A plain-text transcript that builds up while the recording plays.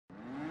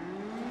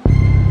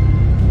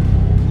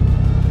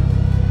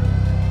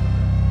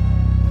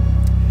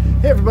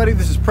everybody,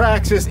 this is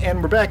Praxis,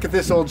 and we're back at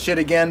this old shit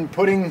again,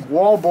 putting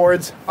wall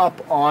boards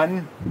up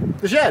on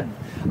the shed.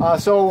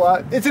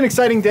 It's an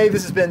exciting day.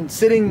 This has been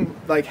sitting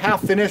like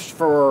half finished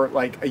for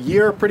like a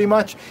year pretty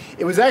much.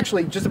 It was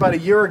actually just about a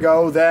year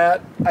ago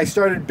that I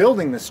started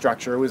building this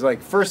structure. It was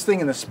like first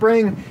thing in the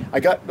spring. I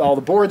got all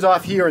the boards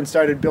off here and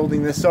started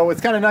building this. So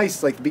it's kind of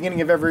nice, like the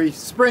beginning of every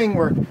spring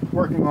we're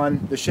working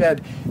on the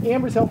shed.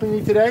 Amber's helping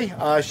me today.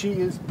 She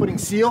is putting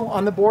seal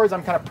on the boards.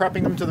 I'm kind of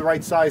prepping them to the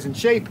right size and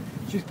shape.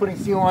 She's putting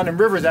seal on, and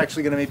River's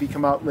actually going to maybe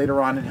come out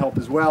later on and help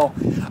as well.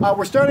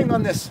 We're starting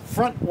on this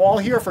front wall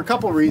here for a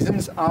couple of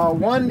reasons.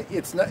 One,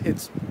 it's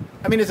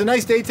a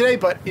nice day today,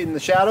 but in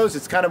the shadows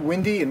it's kind of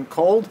windy and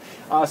cold.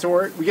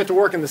 So we get to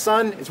work in the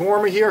sun. It's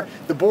warmer here.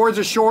 The boards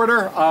are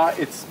shorter.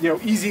 It's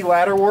easy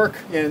ladder work,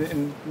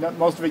 and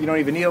most of it you don't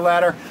even need a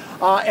ladder.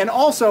 And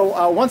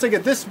also, once I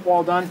get this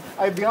wall done,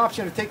 I have the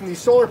option of taking these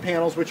solar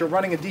panels, which are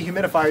running a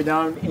dehumidifier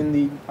down in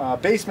the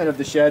basement of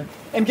the shed,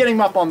 and getting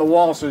them up on the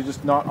wall so they're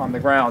just not on the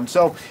ground.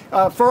 So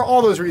for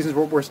all those reasons,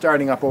 we're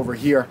starting up over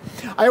here.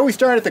 I always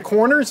start at the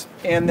corners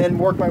and then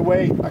work my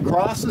way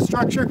across the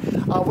structure.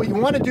 What you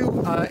want to do,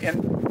 and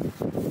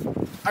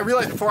I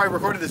realized before I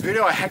recorded this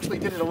video, I actually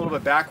did it a little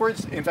bit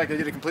backwards. In fact, I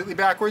did it completely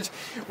backwards.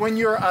 When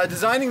you're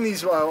designing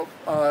these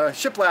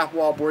shiplap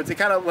wall boards, they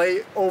kind of lay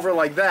over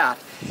like that.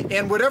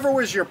 And whatever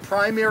was your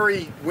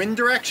primary wind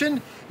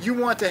direction, you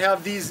want to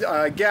have these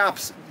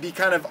gaps be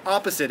kind of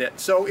opposite it.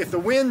 So if the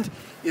wind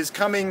is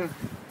coming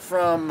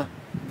from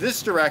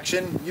this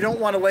direction, you don't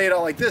want to lay it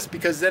out like this,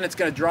 because then it's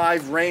going to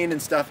drive rain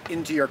and stuff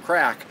into your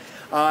crack.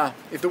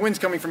 If the wind's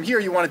coming from here,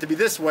 you want it to be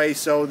this way,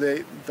 so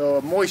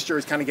the moisture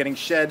is kind of getting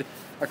shed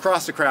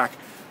across the crack.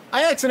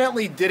 I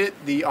accidentally did it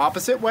the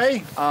opposite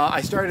way.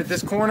 I started at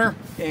this corner,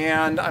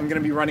 and I'm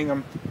going to be running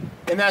them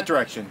in that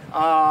direction,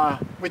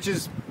 which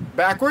is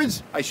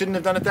backwards. I shouldn't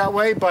have done it that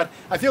way, but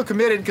I feel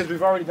committed because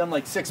we've already done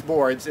like 6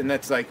 boards, and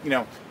that's like,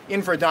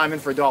 in for a dime, in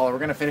for a dollar. We're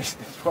going to finish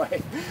this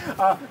way.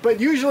 But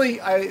usually,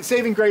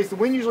 saving grace, the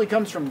wind usually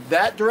comes from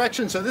that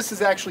direction, so this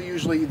is actually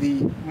usually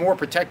the more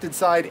protected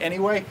side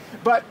anyway.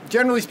 But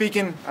generally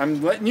speaking,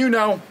 I'm letting you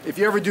know, if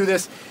you ever do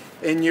this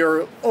and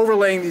you're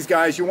overlaying these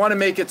guys, you want to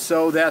make it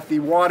so that the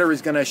water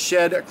is going to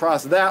shed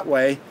across that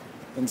way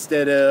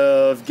instead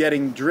of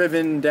getting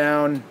driven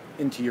down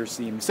into your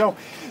seam. So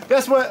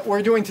that's what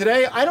we're doing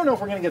today. I don't know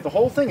if we're going to get the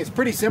whole thing. It's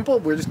pretty simple.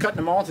 We're just cutting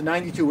them all to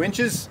 92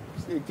 inches,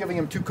 giving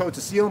them 2 coats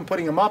of seal and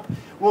putting them up.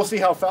 We'll see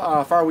how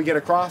far we get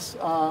across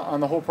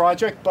on the whole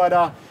project. But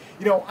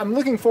I'm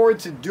looking forward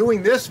to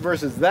doing this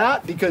versus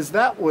that, because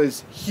that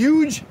was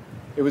huge.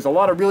 It was a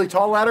lot of really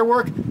tall ladder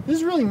work. This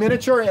is really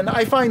miniature, and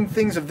I find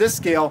things of this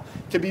scale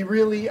to be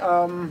really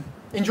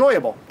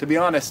enjoyable, to be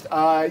honest.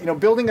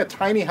 Building a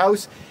tiny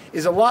house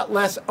is a lot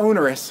less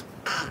onerous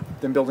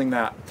than building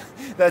that.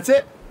 That's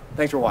it.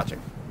 Thanks for watching.